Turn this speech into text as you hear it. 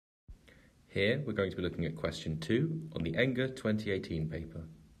Here we're going to be looking at question 2 on the ENGAA 2018 paper.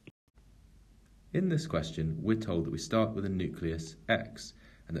 In this question, we're told that we start with a nucleus X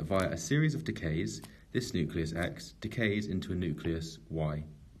and that via a series of decays, this nucleus X decays into a nucleus Y.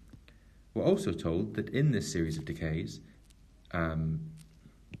 We're also told that in this series of decays, that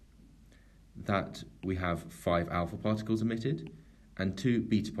we have 5 alpha particles emitted and 2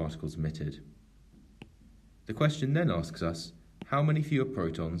 beta particles emitted. The question then asks us, how many fewer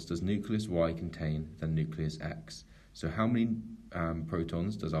protons does nucleus Y contain than nucleus X? So how many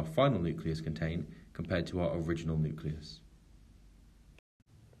protons does our final nucleus contain compared to our original nucleus?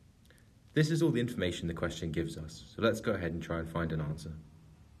 This is all the information the question gives us, so let's go ahead and try and find an answer.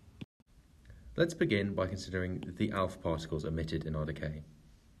 Let's begin by considering the alpha particles emitted in our decay.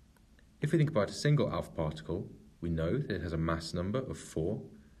 If we think about a single alpha particle, we know that it has a mass number of 4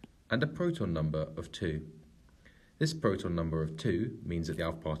 and a proton number of 2. This proton number of 2 means that the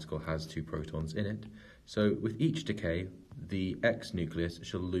alpha particle has 2 protons in it, so with each decay, the X nucleus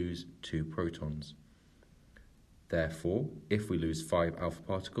shall lose 2 protons. Therefore, if we lose 5 alpha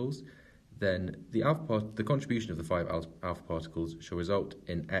particles, then the contribution of the 5 alpha particles shall result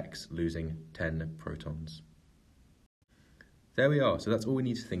in X losing 10 protons. There we are, so that's all we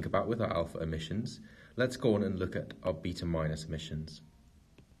need to think about with our alpha emissions. Let's go on and look at our beta minus emissions.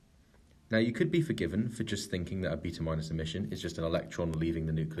 Now you could be forgiven for just thinking that a beta minus emission is just an electron leaving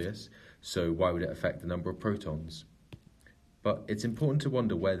the nucleus, so why would it affect the number of protons? But it's important to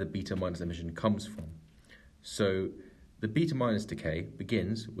wonder where the beta minus emission comes from. So the beta minus decay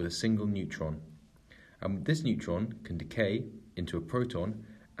begins with a single neutron, and this neutron can decay into a proton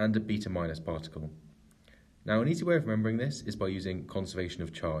and a beta minus particle. Now an easy way of remembering this is by using conservation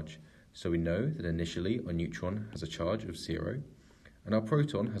of charge. So we know that initially our neutron has a charge of 0, and our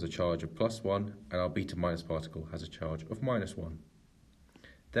proton has a charge of +1, and our beta minus particle has a charge of -1.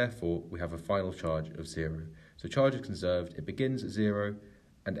 Therefore, we have a final charge of 0. So charge is conserved, it begins at 0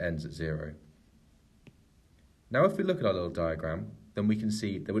 and ends at 0. Now if we look at our little diagram, then we can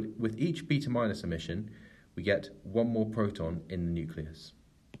see that with each beta minus emission, we get 1 more proton in the nucleus.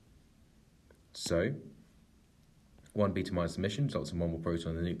 So, 1 beta minus emission results in 1 more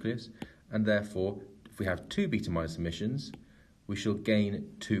proton in the nucleus, and therefore, if we have 2 beta minus emissions, we shall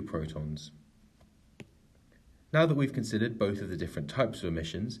gain 2 protons. Now that we've considered both of the different types of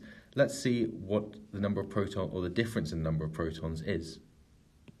emissions, let's see what the number of protons, or the difference in the number of protons is.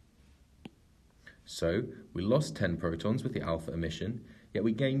 So, we lost 10 protons with the alpha emission, yet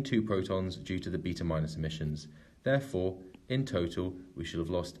we gained 2 protons due to the beta minus emissions. Therefore, in total, we should have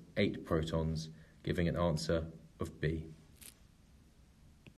lost 8 protons, giving an answer of B.